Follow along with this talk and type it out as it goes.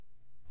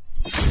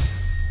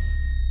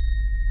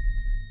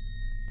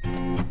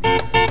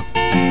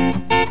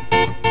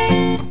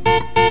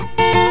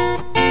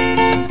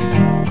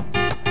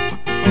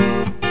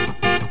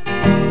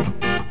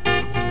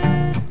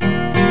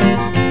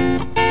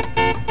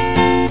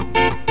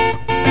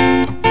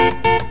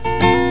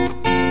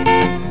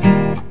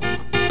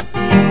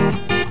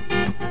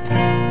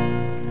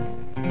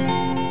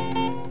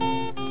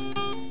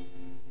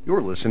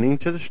listening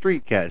to the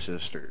Street Cat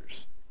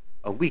Sisters,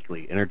 a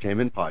weekly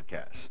entertainment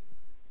podcast.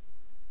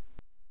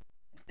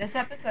 This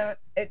episode,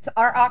 it's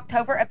our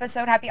October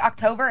episode. Happy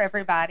October,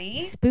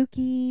 everybody.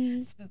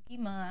 Spooky. Spooky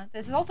month.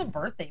 This is also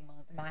birthday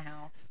month in my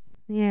house.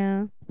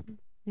 Yeah,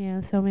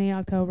 so many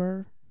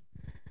October.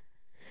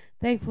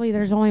 Thankfully,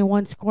 there's only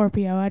one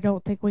Scorpio. I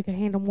don't think we can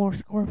handle more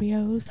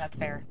Scorpios. That's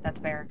fair.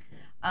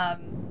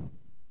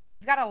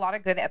 We've got a lot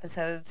of good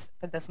episodes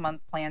for this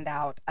month planned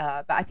out.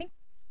 But I think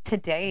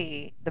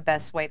today, the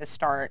best way to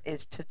start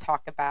is to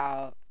talk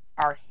about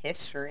our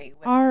history.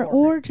 With our horror.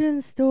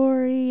 origin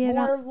story. And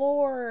More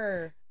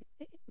lore.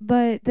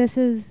 but this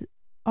is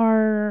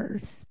our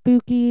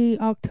spooky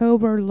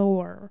October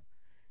lore.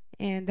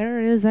 And there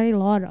is a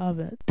lot of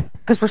it.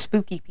 Because we're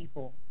spooky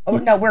people. Oh,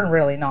 no, we're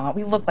really not.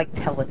 We look like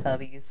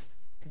Teletubbies,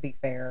 to be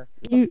fair.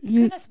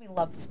 Goodness, we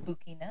love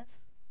spookiness.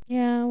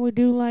 Yeah, we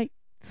do like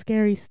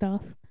scary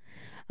stuff.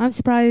 I'm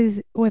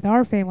surprised with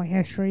our family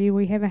history,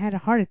 we haven't had a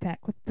heart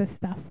attack with this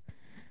stuff.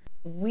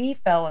 We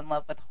fell in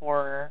love with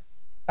horror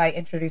by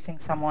introducing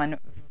someone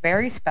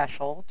very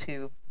special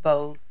to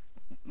both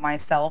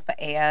myself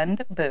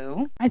and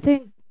Boo. I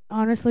think,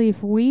 honestly,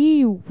 if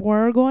we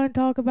were going to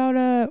talk about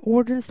a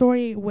origin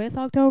story with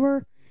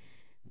October,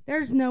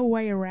 there's no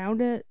way around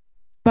it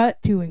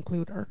but to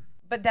include her.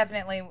 But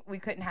definitely, we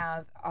couldn't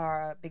have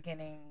our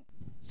beginning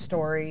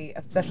story,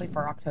 especially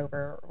for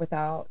October,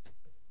 without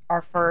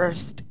our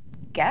first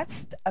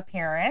guest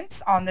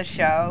appearance on the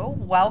show.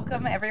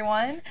 Welcome,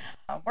 everyone.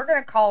 We're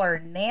going to call her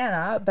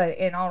Nana, but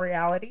in all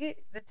reality,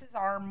 this is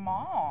our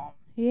mom.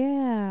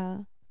 Yeah.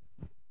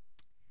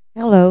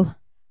 Hello.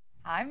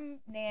 I'm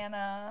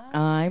Nana.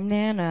 I'm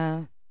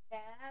Nana.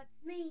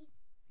 That's me.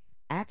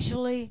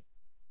 Actually,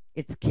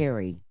 it's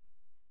Carrie.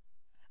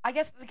 I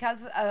guess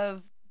because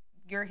of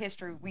your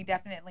history, we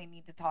definitely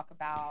need to talk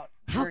about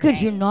How your could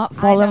name. you not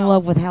fall in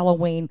love with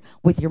Halloween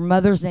with your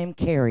mother's name,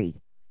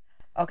 Carrie?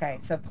 Okay,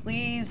 so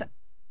please,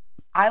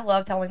 I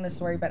love telling this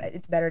story, but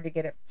it's better to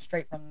get it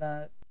straight from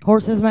the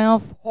Horse's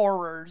mouth?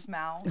 horror's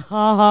mouth.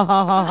 Ha ha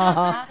ha ha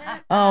ha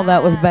ha. Oh,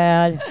 that was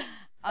bad.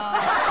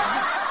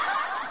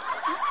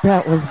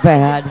 That was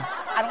bad.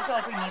 I don't feel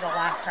like we need a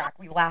laugh track.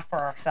 We laugh for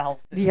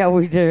ourselves. Yeah,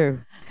 we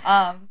do.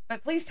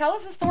 But please tell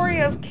us the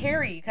story of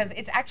Carrie, because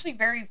it's actually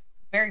very,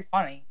 very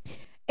funny.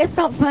 It's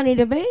not funny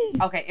to me.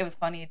 Okay, it was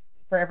funny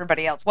for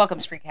everybody else. Welcome,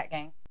 Street Cat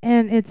Gang.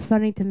 And it's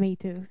funny to me,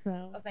 too.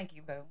 So. Oh, thank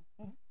you, Boo.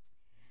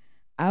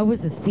 I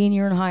was a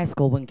senior in high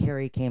school when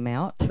Carrie came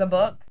out. The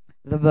book?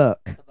 The book.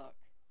 The book.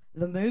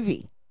 The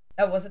movie.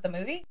 Oh, was it the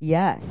movie?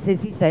 Yes,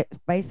 Sissy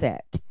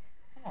Spacek.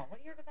 Oh,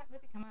 what year did that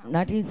movie come out?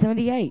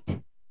 1978.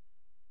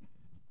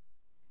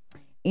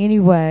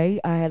 Anyway,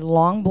 I had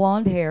long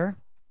blonde hair.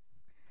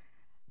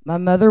 My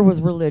mother was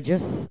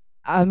religious.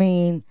 I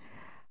mean,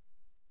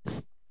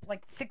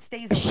 Like 6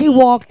 days a she week.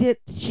 walked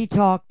it, she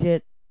talked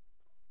it.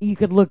 You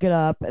could look it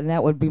up, and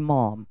that would be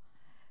Mom.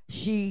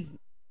 She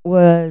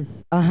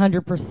was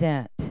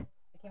 100%. It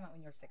came out when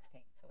you were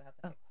 16, so we'll have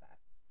to fix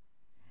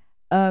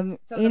that.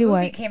 So the anyway,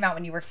 movie came out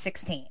when you were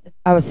 16.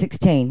 I was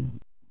 16.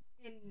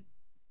 And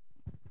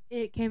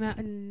it came out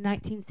in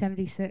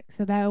 1976,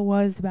 so that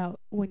was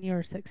about when you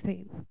were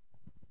 16.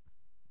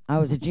 I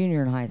was a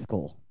junior in high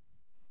school.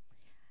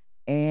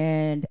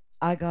 And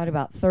I got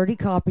about 30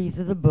 copies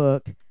of the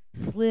book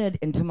slid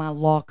into my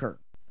locker.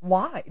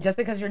 Why? Just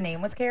because your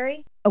name was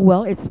Carrie?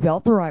 Well, it's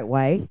spelled the right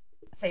way.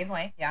 Same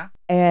way, yeah.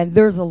 And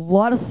there's a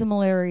lot of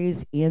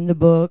similarities in the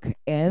book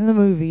and the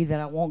movie that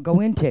I won't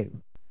go into.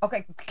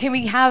 Okay, can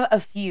we have a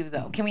few,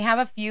 though? Can we have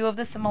a few of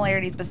the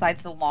similarities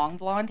besides the long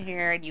blonde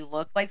hair and you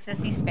look like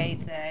Sissy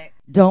Spacek?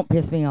 Don't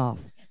piss me off.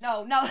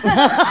 No.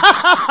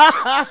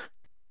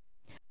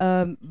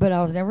 But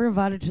I was never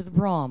invited to the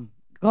prom.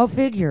 Go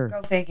figure.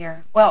 Go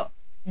figure. Well,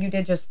 you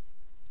did just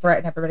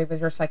threaten everybody with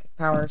your psychic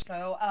powers,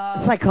 so...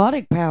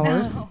 Psychotic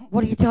powers? No.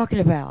 What are you talking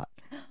about?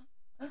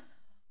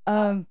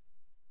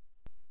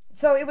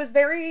 So it was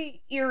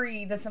very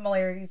eerie, the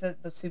similarities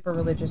of the super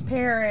religious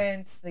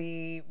parents,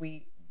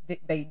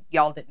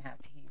 y'all didn't have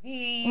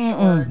TV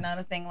or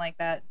nothing like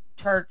that.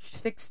 Church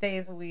 6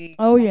 days a week.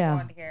 Oh, yeah.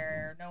 Blonde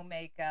hair, no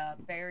makeup,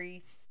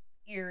 very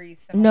eerie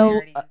No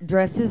similarities.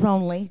 dresses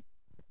only.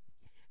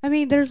 I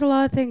mean, there's a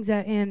lot of things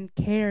that in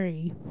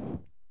Carrie,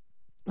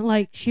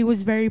 like, she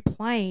was very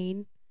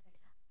plain.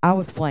 I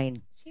was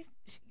plain.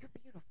 You're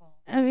beautiful.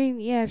 I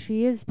mean, yeah,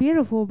 she is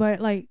beautiful, but,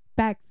 like,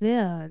 back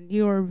then,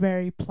 you were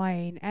very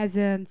plain, as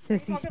in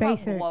Sissy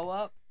Spacek. Blow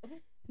up?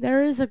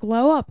 There is a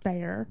glow up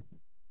there.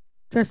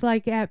 Just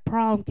like at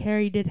prom,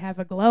 Carrie did have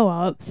a glow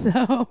up,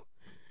 so.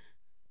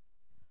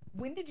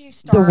 When did you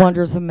start? The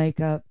wonders of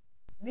makeup.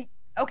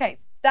 Okay,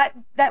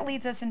 that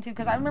leads us into,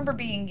 because I remember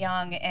being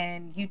young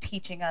and you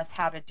teaching us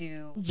how to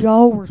do...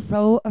 Y'all were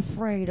so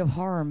afraid of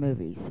horror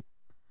movies.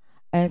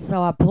 And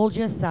so I pulled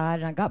you aside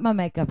and I got my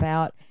makeup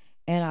out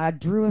and I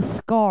drew a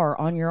scar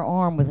on your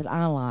arm with an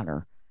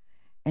eyeliner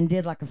and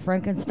did like a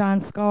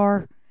Frankenstein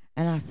scar.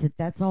 And I said,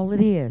 that's all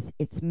it is.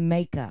 It's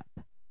makeup.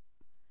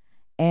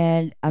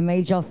 And I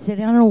made y'all sit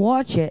down and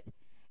watch it.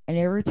 And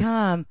every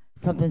time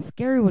something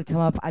scary would come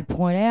up, I'd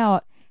point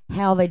out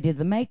how they did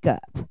the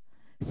makeup.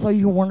 So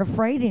you weren't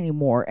afraid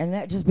anymore. And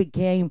that just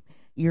became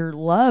your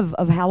love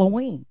of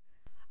Halloween.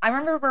 I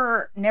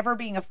remember never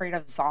being afraid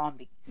of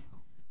zombies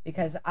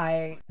because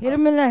I Hit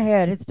them in the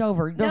head. It's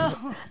over.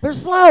 No. They're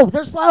slow.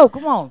 They're slow.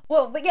 Come on.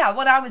 Well, but yeah,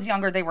 when I was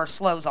younger, they were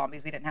slow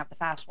zombies. We didn't have the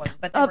fast ones,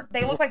 but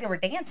they looked like they were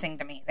dancing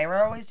to me. They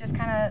were always just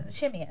kind of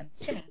shimmy.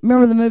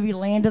 Remember the movie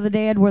Land of the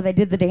Dead where they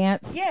did the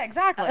dance? Yeah,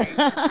 exactly.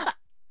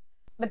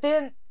 But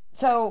then,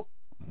 so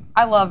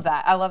I love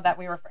that. I love that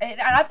we were, and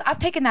I've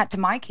taken that to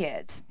my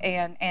kids,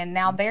 and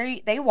now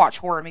they watch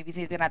horror movies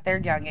even at their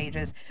young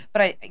ages.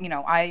 But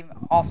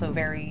I'm also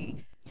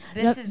very.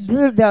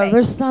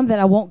 There's some that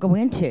I won't go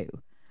into.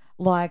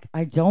 Like,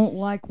 I don't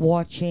like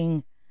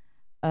watching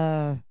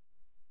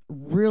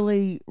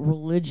really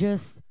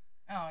religious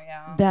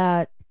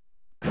that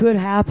could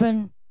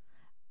happen.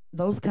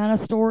 Those kind of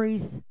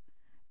stories.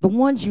 The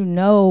ones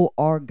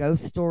are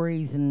ghost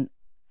stories and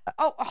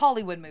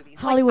Hollywood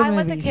movies. Hollywood movies. I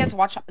let the movies. kids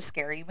watch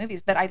scary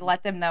movies, but I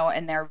let them know,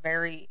 and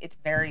it's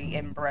very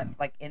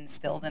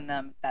instilled in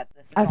them that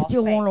this is I all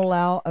still fake. won't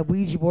allow a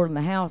Ouija board in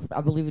the house. I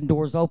believe in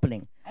doors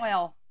opening.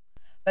 Well,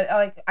 but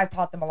I've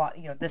taught them a lot.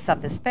 This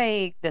stuff is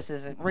fake. This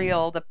isn't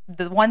real.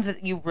 The ones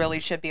that you really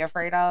should be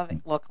afraid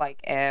of look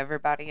like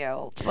everybody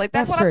else. Like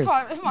that's what true. I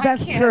taught my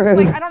That's kids. true.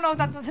 Like, I don't know if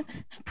that's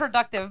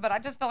productive, but I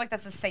just feel like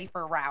that's a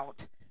safer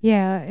route.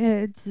 Yeah,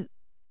 it's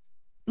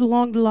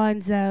along the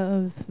lines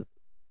of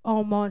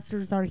all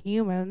monsters are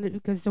human,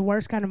 because the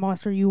worst kind of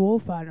monster you will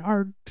find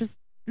are just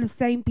the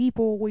same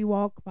people we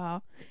walk by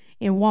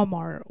in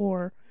Walmart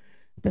or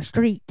the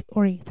street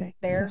or anything.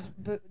 There's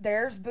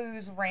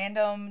Boo's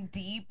random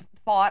deep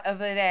thought of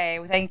the day.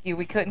 Thank you.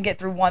 We couldn't get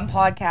through one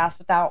podcast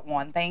without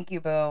one. Thank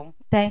you, Boo.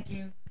 Thank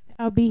you.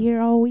 I'll be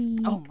here all week.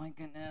 Oh my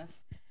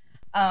goodness.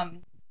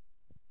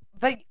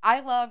 But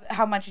I love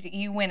how much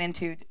you went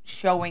into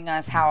showing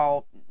us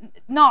how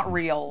not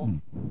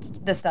real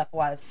this stuff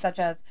was, such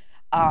as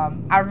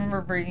I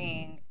remember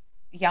being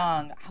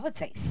young, I would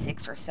say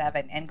 6 or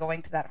 7, and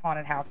going to that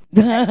haunted house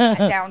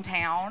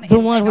downtown. The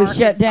one we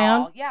shut Arkansas.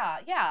 down?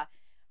 Yeah.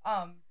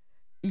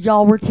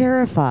 Y'all were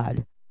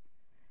terrified.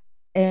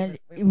 And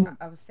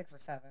I was 6 or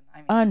 7.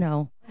 I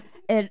know.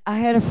 And I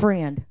had a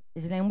friend.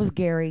 His name was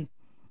Gary,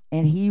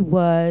 and he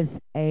was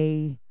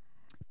a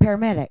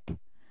paramedic.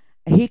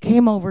 He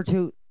came over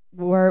to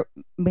where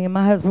me and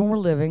my husband were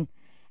living,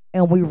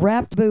 and we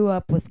wrapped Boo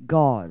up with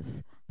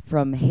gauze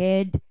from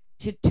head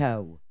to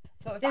toe.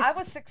 So if I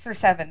was 6 or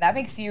 7, that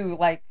makes you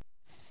like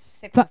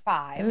 6 or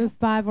 5.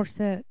 5 or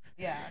 6.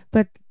 Yeah.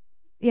 But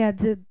yeah,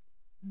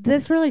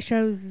 this really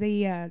shows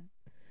the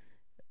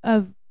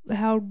of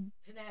how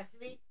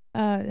Tenacity.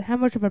 how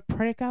much of a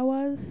prick I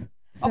was.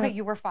 So, Okay,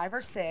 you were 5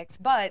 or 6,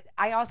 but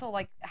I also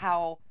like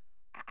how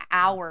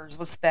hours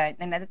was spent,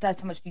 and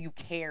that's how much you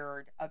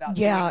cared about.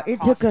 Yeah, doing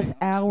it took us costumes.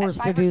 hours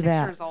At to 5 or do 6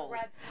 that. Years old.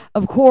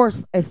 Of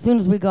course, as soon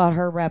as we got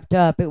her wrapped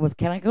up, it was,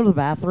 can I go to the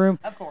bathroom?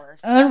 Of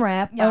course.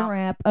 Unwrap,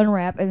 Yeah.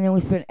 unwrap, and then we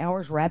spent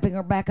hours wrapping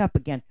her back up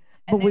again.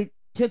 And But we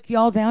took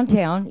y'all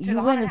downtown. to You the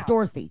went haunted as house.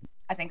 Dorothy.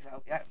 I think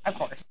so. Yeah, of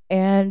course.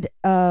 And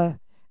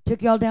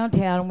took y'all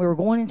downtown. We were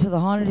going into the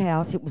haunted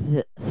house. It was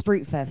a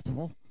street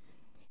festival.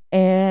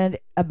 And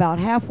about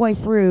halfway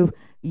through,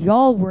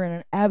 y'all were in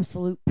an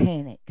absolute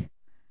panic.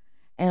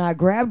 And I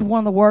grabbed one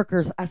of the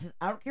workers. I said,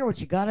 I don't care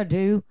what you got to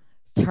do.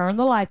 Turn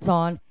the lights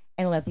on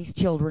and let these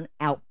children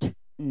out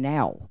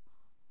now.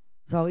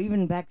 So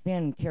even back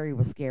then, Carrie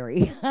was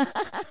scary.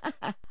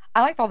 I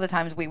liked all the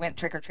times we went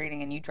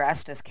trick-or-treating and you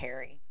dressed as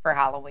Carrie for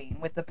Halloween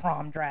with the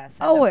prom dress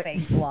and the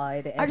fake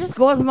blood. And I just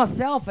go as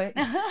myself.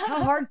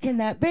 How hard can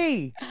that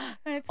be?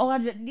 All I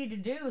need to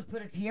do is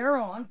put a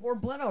tiara on, pour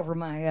blood over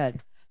my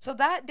head. So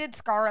that did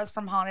scar us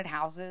from haunted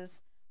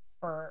houses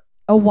for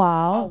A a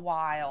while.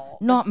 while.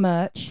 Not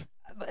much.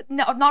 But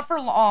no, not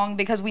for long,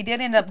 because we did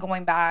end up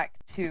going back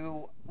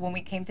to when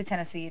we came to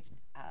Tennessee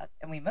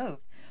and we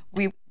moved.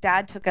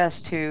 Dad took us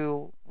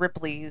to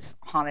Ripley's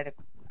haunted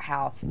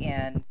house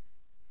in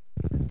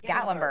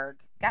Gatlinburg,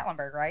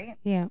 right?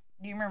 yeah,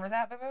 Do you remember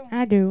that, Boo?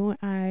 I do.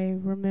 I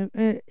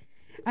remember.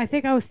 I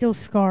think I was still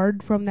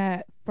scarred from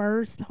that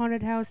first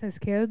haunted house as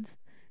kids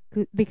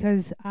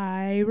because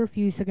I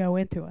refused to go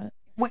into it.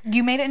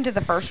 You made it into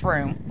the first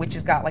room, which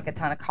has got like a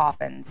ton of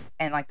coffins,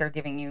 and like they're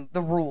giving you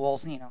the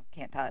rules,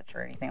 can't touch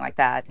or anything like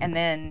that. And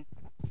then,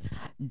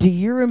 Do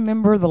you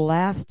remember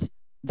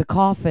the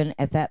coffin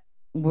at that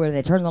where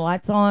they turned the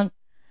lights on?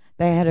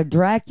 They had a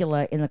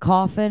Dracula in the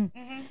coffin,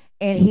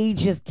 and he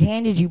just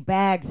handed you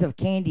bags of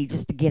candy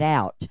just to get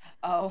out.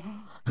 oh,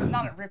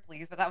 not at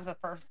Ripley's, but that was the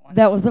first one.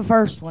 That was the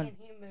first one.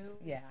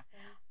 Yeah.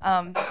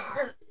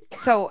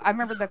 So I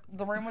remember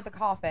the room with the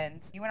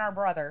coffins. You and our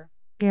brother.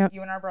 Yeah.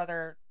 You and our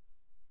brother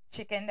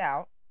chickened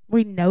out.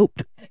 We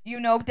noped. You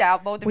noped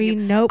out, both of We you.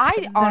 noped I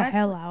the honestly,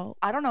 hell out.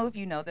 I don't know if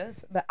you know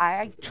this, but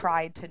I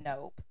tried to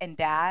nope, and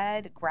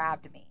Dad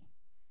grabbed me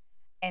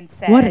and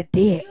said, What a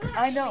dick.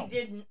 I know.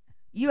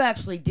 You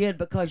actually did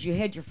because you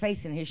had your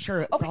face in his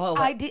shirt. Okay, the whole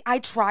I way. did. I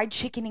tried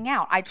chickening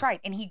out. I tried,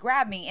 and he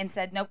grabbed me and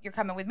said, "Nope, you're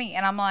coming with me."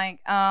 And I'm like,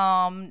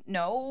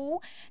 no.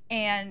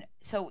 And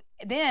so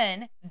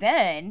then,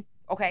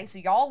 okay, so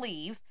y'all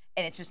leave,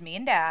 and it's just me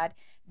and Dad.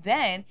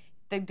 Then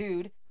the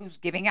dude who's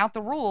giving out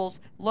the rules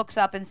looks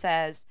up and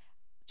says,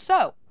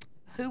 so,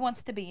 who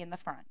wants to be in the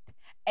front?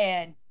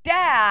 And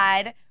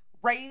Dad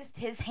raised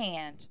his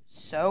hand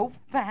so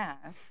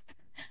fast.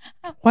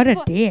 What a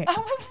dick. I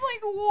was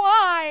like,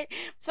 why?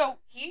 So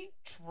he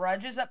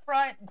trudges up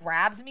front,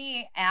 grabs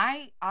me,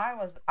 and I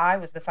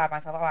was beside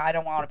myself. I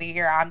don't want to be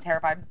here. I'm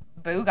terrified.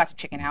 Boo got to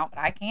chicken out, but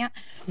I can't.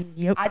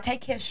 Yep. I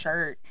take his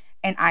shirt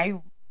and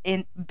I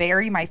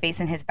bury my face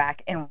in his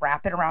back and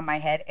wrap it around my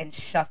head and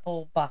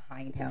shuffle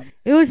behind him.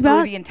 It was through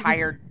about the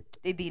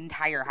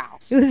entire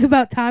house. It was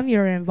about time you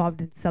were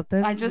involved in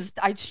something. I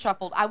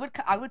shuffled. I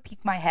would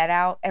peek my head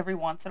out every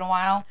once in a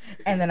while,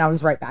 and then I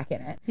was right back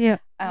in it. Yeah.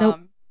 Nope.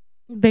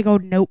 Big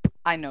old nope.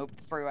 I noped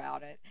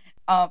throughout it.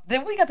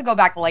 Then we got to go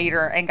back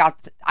later and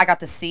I got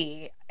to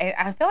see. And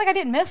I feel like I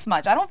didn't miss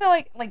much. I don't feel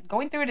like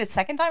going through it a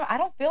second time. I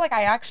don't feel like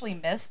I actually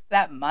missed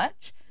that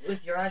much.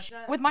 With your eyes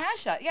shut? With my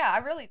eyes shut, yeah, I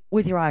really.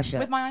 With your eyes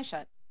shut. With my eyes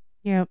shut.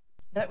 Yep.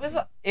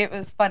 It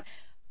was fun.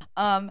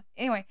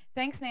 Anyway,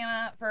 thanks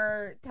Nana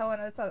for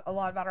telling us a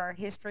lot about our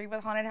history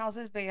with haunted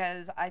houses,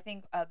 because I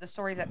think the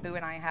stories that Boo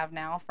and I have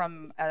now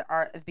from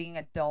our being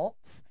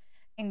adults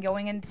and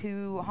going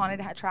into haunted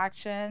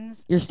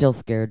attractions. You're still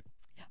scared.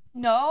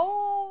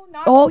 No,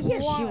 not Oh, quite.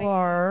 yes, you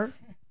are.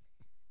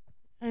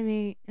 I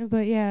mean,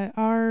 but yeah,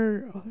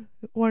 our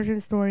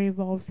origin story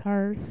involves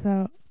her,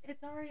 so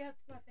it's already up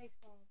to my face.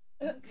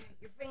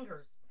 Your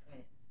fingers.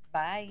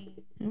 Bye.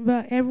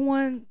 But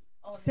everyone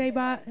say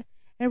bye.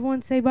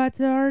 Everyone say bye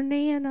to our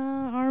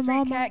Nana, our Street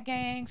mama. Cat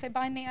Gang. Say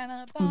bye,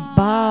 Nana. Bye.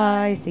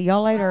 Bye. See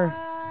y'all later.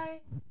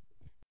 Bye.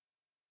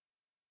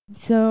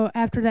 So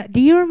after that, do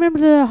you remember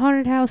the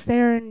haunted house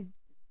there in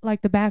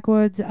like the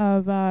backwoods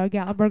of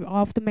Gatlinburg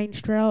off the main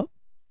strip?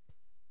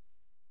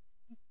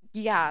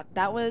 Yeah,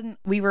 that one,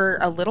 we were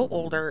a little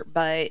older,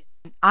 but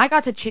I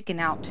got to chicken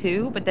out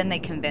too, but then they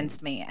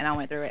convinced me and I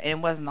went through it and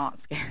it was not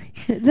scary.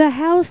 The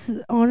house,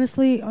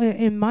 honestly,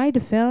 in my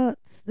defense,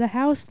 the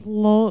house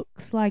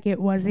looks like it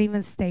wasn't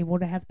even stable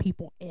to have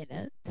people in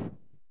it.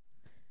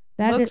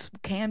 Looks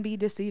can be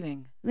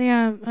deceiving.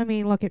 Yeah, I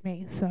mean, look at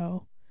me,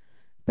 so.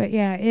 But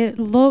yeah, it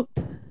looked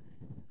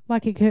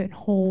like it couldn't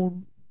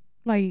hold,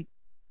 like,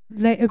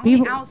 On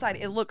the outside,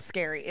 it looked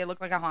scary. It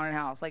looked like a haunted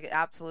house. Like, it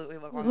absolutely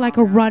looked like a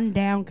haunted house.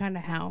 run-down kind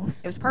of house.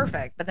 It was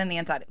perfect, but then the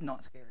inside,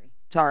 not scary.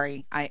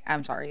 Sorry.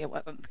 I'm sorry, it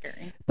wasn't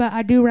scary. But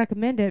I do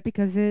recommend it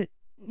because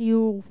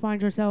you'll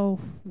find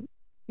yourself,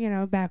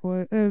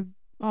 backward,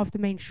 off the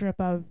main strip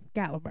of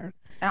Gatlinburg.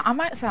 Now, I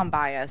might sound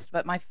biased,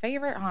 but my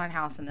favorite haunted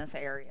house in this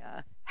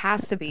area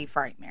has to be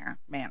Frightmare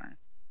Manor.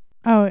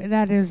 Oh,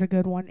 that is a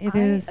good one.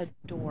 I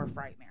adore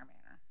Frightmare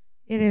Manor.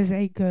 It is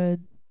a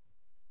good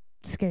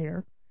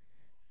scare.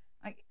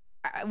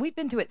 We've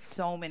been to it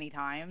so many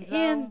times, though.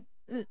 And,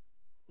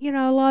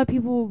 a lot of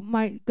people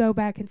might go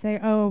back and say,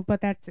 oh,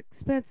 but that's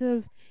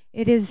expensive.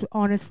 It is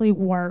honestly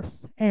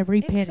worth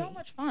every penny. It's so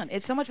much fun.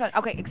 It's so much fun.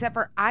 Okay, except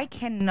for I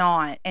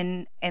cannot,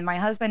 and my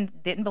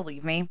husband didn't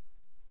believe me,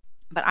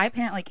 but I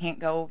apparently can't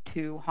go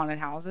to haunted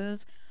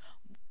houses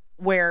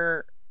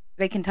where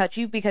they can touch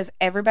you, because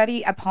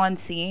everybody, upon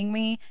seeing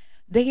me,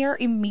 their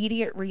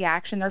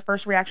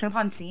first reaction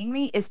upon seeing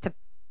me is to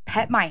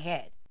pet my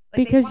head.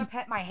 Like, they want to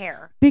pet my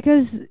hair.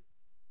 Because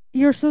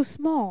you're so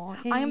small.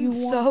 I am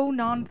so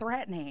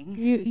non-threatening.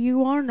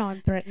 You are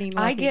non-threatening.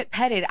 I get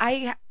petted.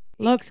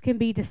 Looks can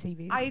be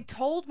deceiving. I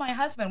told my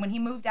husband when he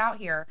moved out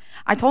here,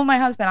 I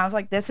was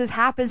like, this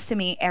happens to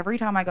me every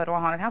time I go to a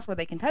haunted house where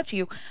they can touch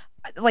you.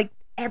 Like,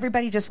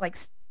 everybody just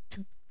likes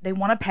they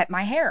want to pet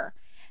my hair.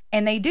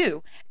 And they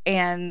do.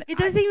 And it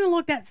doesn't even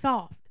look that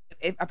soft.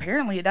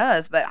 Apparently it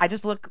does, but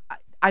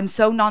I'm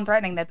so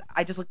non-threatening that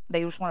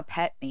they just want to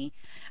pet me.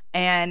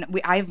 And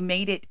I've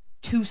made it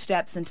 2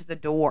 steps into the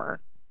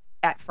door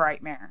at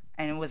Frightmare,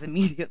 and it was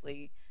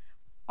immediately,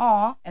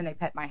 aw, and they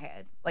pet my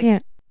head. Like, yeah,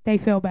 they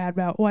feel bad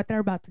about what they're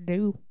about to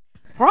do.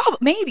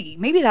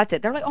 Maybe that's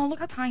it. They're like, oh, look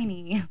how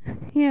tiny.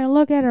 Yeah,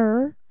 look at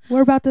her.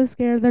 We're about to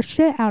scare the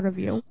shit out of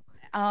you.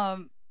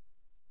 Now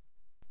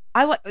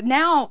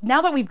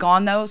that we've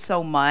gone though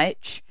so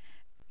much,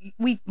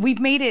 we've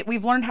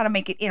learned how to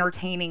make it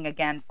entertaining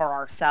again for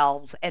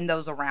ourselves and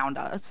those around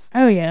us.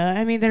 Oh yeah,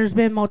 I mean, there's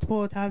been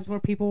multiple times where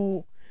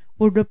people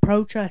would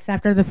approach us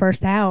after the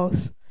first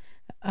house,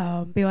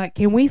 be like,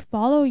 "Can we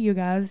follow you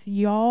guys?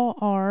 Y'all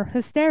are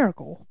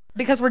hysterical."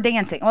 Because we're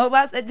dancing. Well,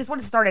 that's what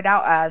it started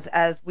out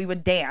as we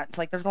would dance.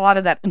 Like, there's a lot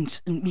of that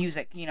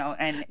music,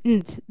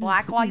 and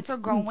black lights are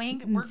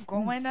going. We're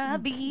going to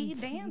be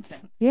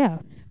dancing. Yeah.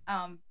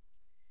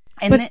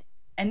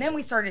 And then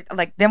we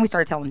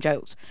started telling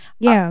jokes.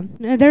 Yeah,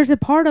 there's a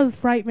part of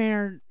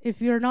Frightmare.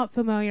 If you're not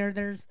familiar,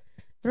 there's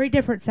 3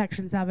 different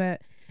sections of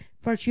it.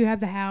 First, you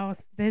have the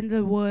house, then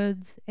the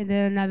woods, and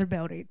then another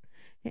building.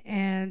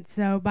 And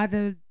so, by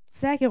the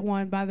second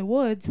one, by the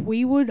woods,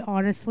 we would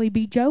honestly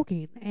be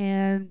joking,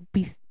 and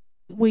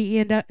we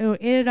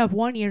ended up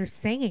one year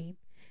singing.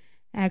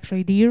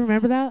 Actually, do you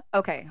remember that?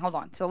 Okay, hold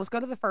on. So let's go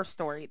to the first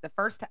story.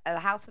 The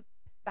house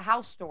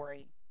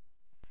story.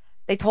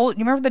 You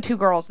remember the two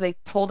girls? They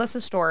told us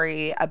a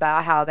story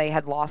about how they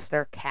had lost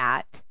their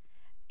cat,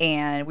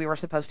 and we were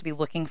supposed to be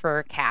looking for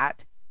a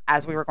cat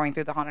as we were going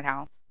through the haunted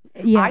house.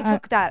 Yeah, I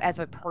took that as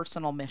a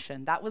personal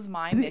mission. That was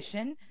my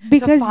mission to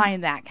because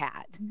find that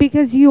cat.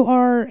 because you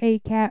are a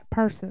cat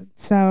person.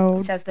 So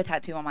Says the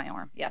tattoo on my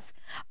arm. Yes.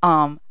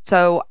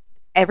 So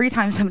every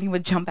time somebody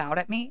would jump out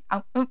at me,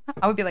 I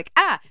would be like,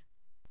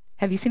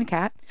 have you seen a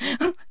cat?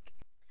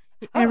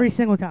 every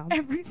single time.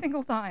 Every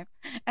single time.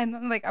 And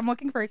then, like, I'm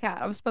looking for a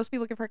cat. I was supposed to be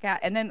looking for a cat.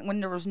 And then when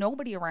there was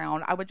nobody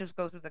around, I would just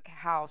go through the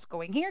house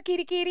going, here,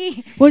 kitty,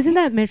 kitty. Wasn't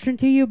that mentioned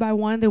to you by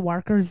one of the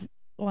workers,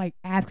 like,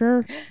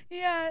 after?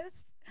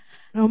 Yes.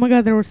 Oh my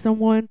God, there was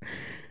someone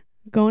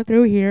going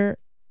through here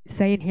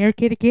saying, here,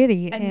 kitty,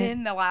 kitty. And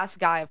then the last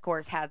guy, of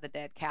course, had the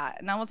dead cat.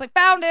 And I was like,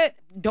 found it.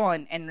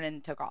 Done. And then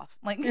took off.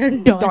 Like,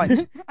 Done.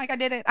 done. Like, I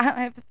did it. I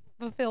have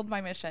fulfilled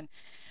my mission.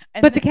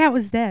 And But the cat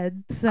was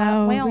dead,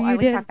 so well, you at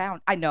least did. I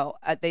found. I know.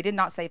 They did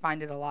not say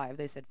find it alive.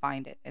 They said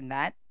find it. And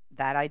that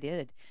I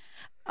did.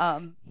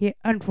 Yeah,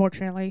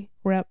 unfortunately,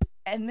 rep.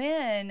 And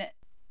then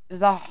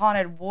the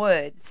haunted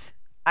woods.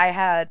 I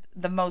had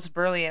the most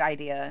brilliant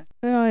idea.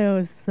 Oh, it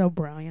was so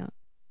brilliant.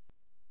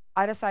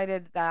 I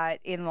decided that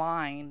in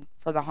line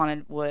for the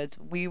haunted woods,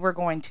 we were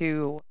going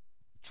to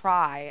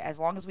try, as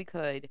long as we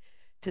could,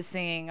 to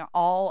sing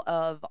all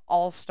of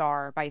All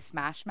Star by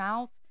Smash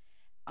Mouth.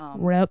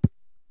 Rep.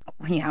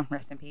 Yeah,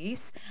 rest in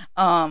peace.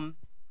 And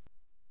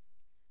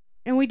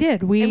we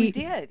did. We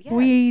did. Yes.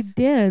 We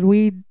did.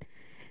 We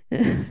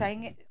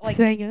sang it like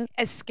sang it.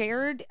 as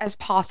scared as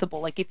possible.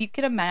 Like, if you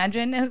could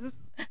imagine, it was,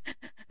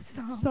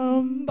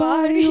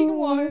 Somebody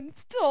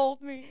once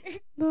told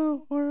me.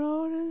 The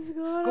world is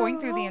Going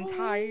through the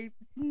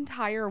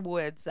entire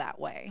woods that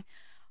way.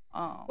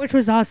 Which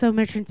was also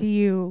mentioned to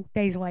you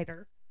days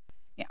later.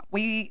 Yeah,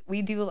 we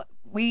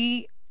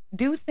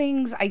do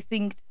things, I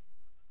think,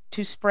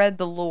 to spread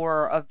the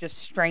lore of just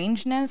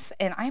strangeness,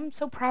 and I'm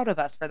so proud of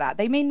us for that.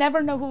 They may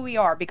never know who we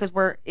are because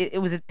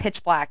it was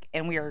pitch black,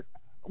 and we are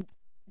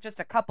just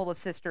a couple of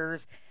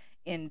sisters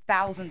in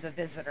thousands of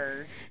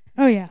visitors.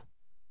 Oh yeah.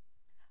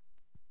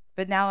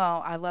 But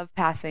now I love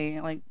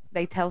passing, like,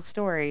 they tell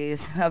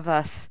stories of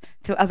us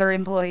to other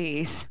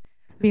employees.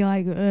 Be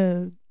like,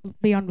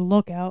 be on the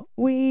lookout.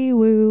 Wee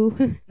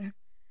woo.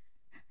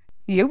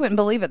 You wouldn't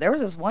believe it. There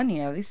was this one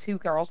year, these two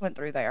girls went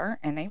through there,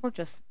 and they were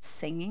just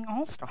singing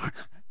All Star.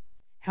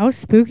 How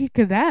spooky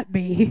could that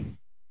be?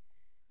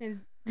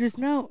 And just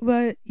know,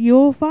 but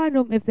you'll find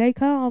them if they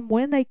come.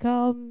 When they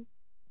come,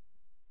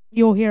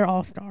 you'll hear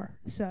All Star.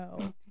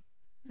 So,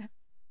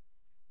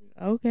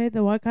 okay,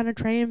 then what kind of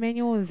training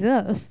manual is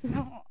this?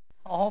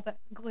 All that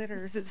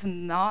glitters, it's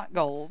not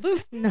gold.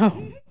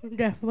 No,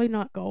 definitely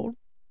not gold.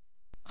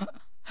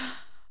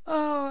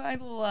 Oh, I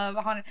love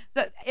haunted.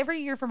 But every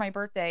year for my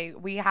birthday,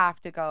 we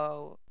have to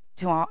go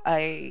to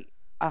a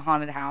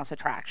haunted house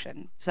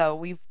attraction. So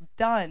we've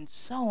done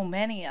so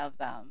many of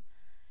them.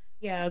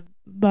 Yeah,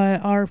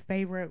 but our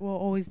favorite will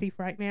always be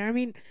Frightmare. I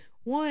mean,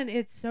 one,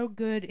 it's so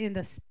good in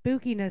the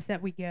spookiness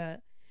that we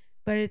get,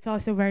 but it's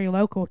also very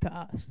local to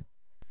us.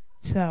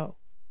 So.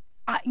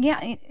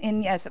 Yeah,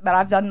 and yes, but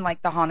I've done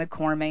like the haunted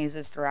corn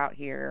mazes throughout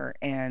here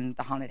and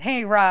the haunted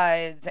hay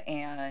rides,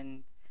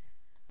 and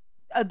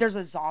there's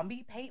a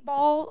zombie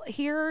paintball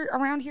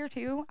around here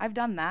too. I've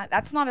done that.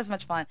 That's not as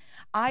much fun.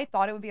 I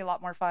thought it would be a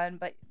lot more fun,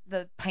 but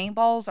the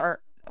paintballs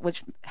are,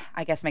 which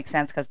I guess makes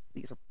sense because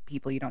these are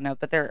people you don't know,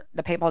 but the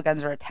paintball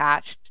guns are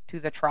attached to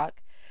the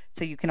truck,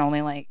 so you can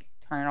only like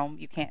turn them.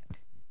 You can't.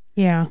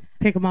 Yeah,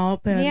 pick them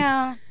up. And,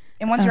 yeah.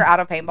 And once you're out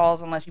of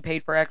paintballs, unless you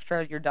paid for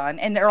extra, you're done.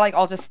 And they're like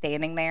all just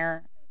standing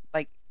there,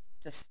 like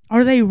just.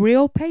 Are they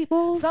real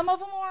paintballs? Some of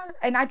them are,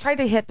 and I tried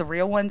to hit the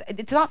real ones.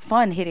 It's not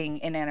fun hitting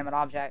inanimate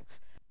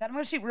objects. But I'm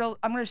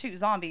gonna shoot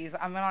zombies.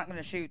 I'm not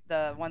gonna shoot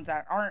the ones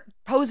that aren't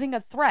posing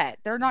a threat.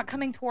 They're not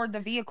coming toward the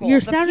vehicle.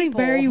 You're the sounding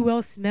people. very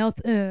Will Smith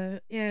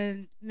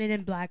in Men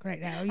in Black right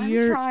now.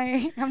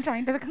 I'm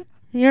trying to.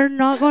 You're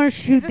not going to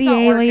shoot the not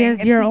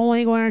aliens. You're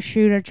only going to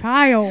shoot a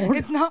child.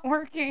 It's not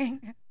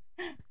working.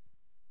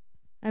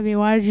 I mean,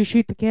 why did you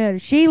shoot the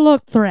kid? She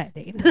looked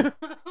threatening.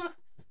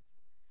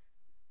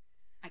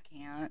 I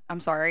can't. I'm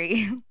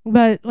sorry.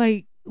 But,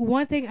 like,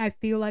 one thing I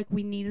feel like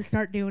we need to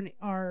start doing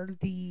are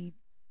the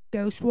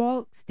ghost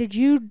walks. Did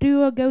you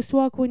do a ghost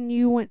walk when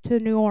you went to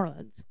New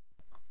Orleans?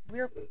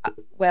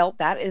 Well,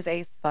 that is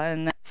a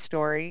fun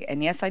story.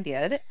 And yes, I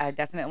did. I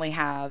definitely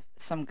have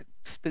some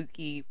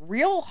spooky,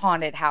 real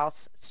haunted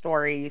house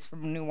stories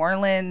from New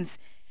Orleans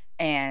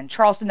and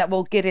Charleston that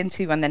we'll get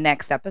into in the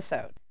next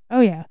episode.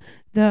 Oh, yeah.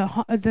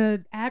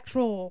 The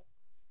actual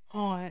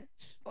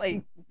haunts.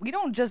 Like, we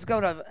don't just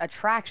go to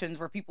attractions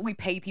where we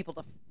pay people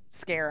to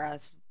scare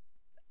us.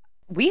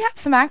 We have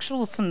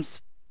some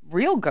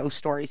real ghost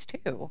stories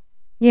too.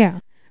 Yeah,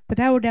 but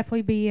that will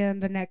definitely be in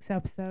the next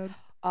episode.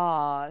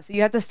 So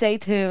you have to stay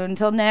tuned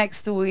until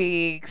next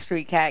week,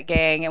 Street Cat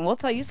Gang, and we'll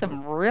tell you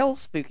some real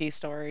spooky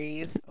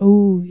stories.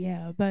 Oh,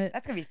 yeah, but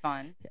that's gonna be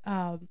fun.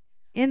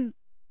 And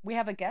we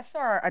have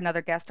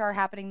another guest star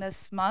happening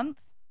this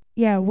month.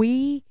 Yeah,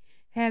 we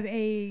have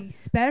a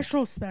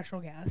special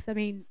guest. I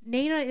mean,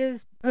 Nina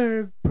is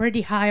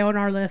pretty high on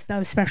our list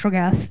of special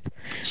guests.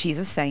 She's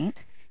a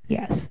saint.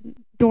 Yes,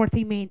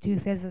 Dorothy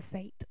Mantooth is a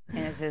saint.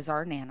 As is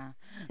our Nana.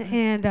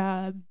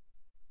 And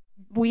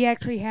we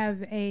actually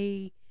have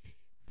a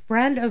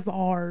friend of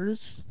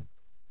ours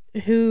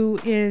who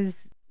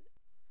is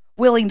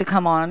willing to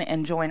come on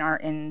and join our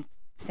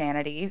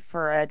insanity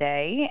for a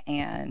day,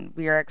 and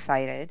we are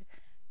excited.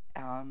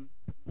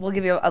 We'll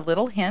give you a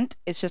little hint.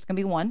 It's just going to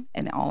be one,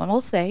 and all I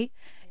will say,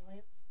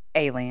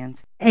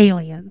 aliens.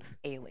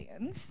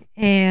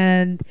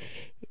 And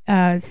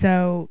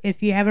so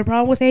if you have a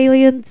problem with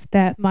aliens,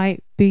 that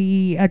might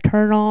be a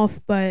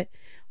turnoff, but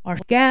our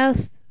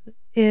guest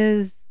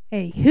is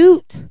a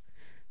hoot.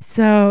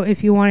 So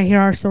if you want to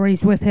hear our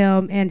stories with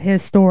him and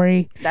his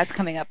story, that's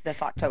coming up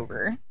this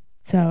October.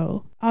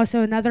 So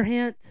also another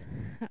hint,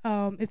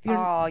 if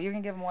you're you're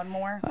gonna give him one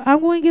more. I'm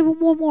going to give him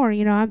one more.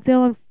 You know, I'm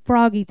feeling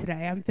froggy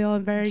today. I'm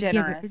feeling very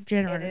generous.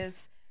 Generous. It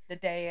is the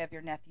day of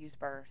your nephew's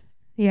birth.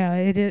 Yeah,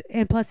 it is,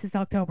 and plus it's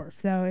October,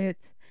 so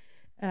it's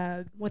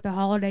with the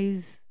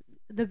holidays,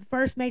 the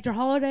first major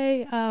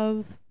holiday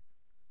of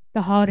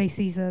the holiday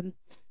season.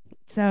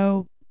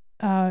 So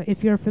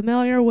if you're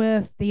familiar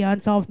with the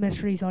Unsolved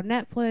Mysteries on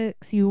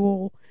Netflix, you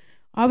will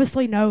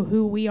obviously know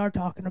who we are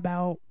talking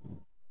about,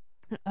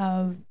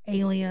 of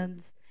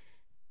aliens,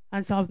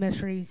 Unsolved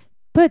Mysteries.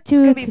 But it's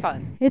gonna be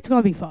fun. It's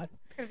gonna be fun.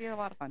 It's gonna be a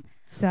lot of fun.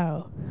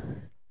 So,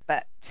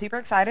 but super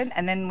excited,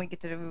 and then we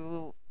get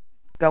to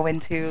go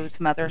into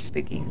some other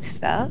spooky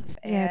stuff.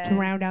 Yeah, to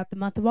round out the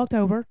month of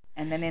October.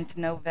 And then into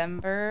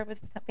November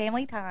with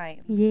family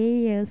time.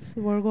 Yes,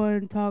 we're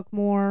going to talk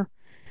more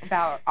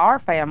about our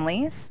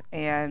families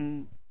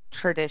and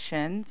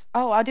traditions.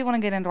 Oh, I do want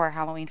to get into our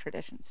Halloween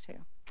traditions too,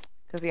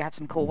 because we have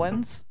some cool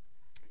ones.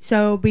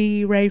 So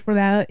be ready for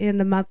that in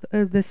the month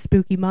of this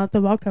spooky month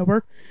of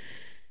October.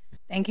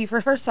 Thank you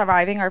for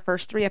surviving our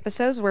first 3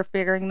 episodes. We're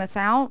figuring this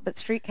out. But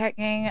Street Cat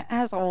Gang,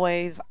 as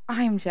always,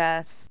 I'm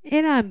Jess.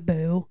 And I'm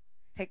Boo.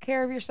 Take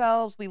care of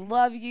yourselves. We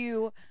love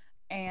you.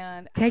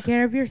 And take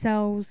care of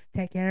yourselves.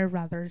 Take care of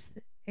others.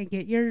 And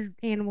get your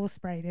animals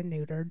sprayed and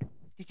neutered.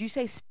 Did you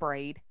say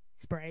sprayed?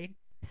 Sprayed?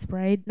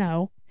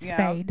 No.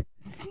 Spayed.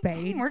 Yeah.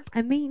 Spayed.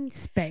 I mean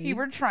spayed. You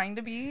were trying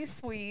to be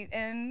sweet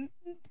and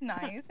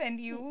nice, and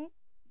you...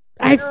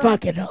 I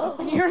fuck it up.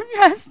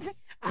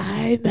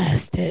 I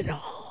messed it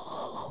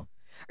up.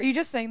 Are you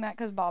just saying that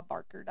because Bob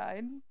Barker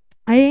died?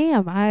 I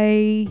am.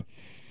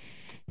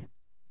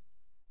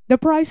 The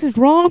price is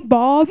wrong,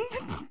 Bob.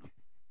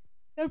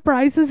 The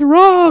price is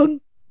wrong.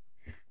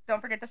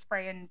 Don't forget to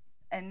spray and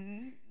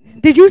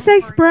did you say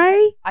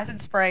spray? I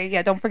said spray.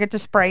 Yeah, don't forget to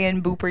spray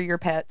and booper your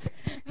pets.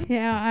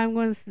 Yeah, I'm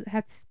going to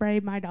have to spray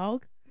my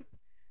dog.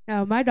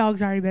 No, my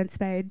dog's already been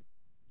spayed.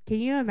 Can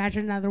you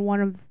imagine another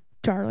one of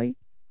Charlie?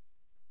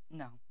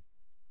 No.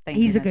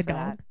 He's a good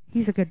dog.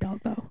 He's a good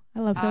dog, though. I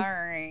love him. All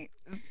right.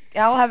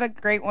 Y'all have a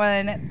great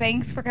one.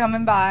 Thanks for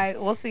coming by.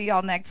 We'll see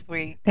y'all next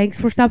week. Thanks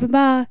for stopping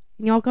by.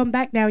 Y'all come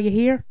back now, you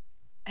hear?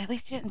 At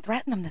least you didn't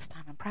threaten them this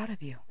time. I'm proud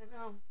of you. I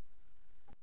know.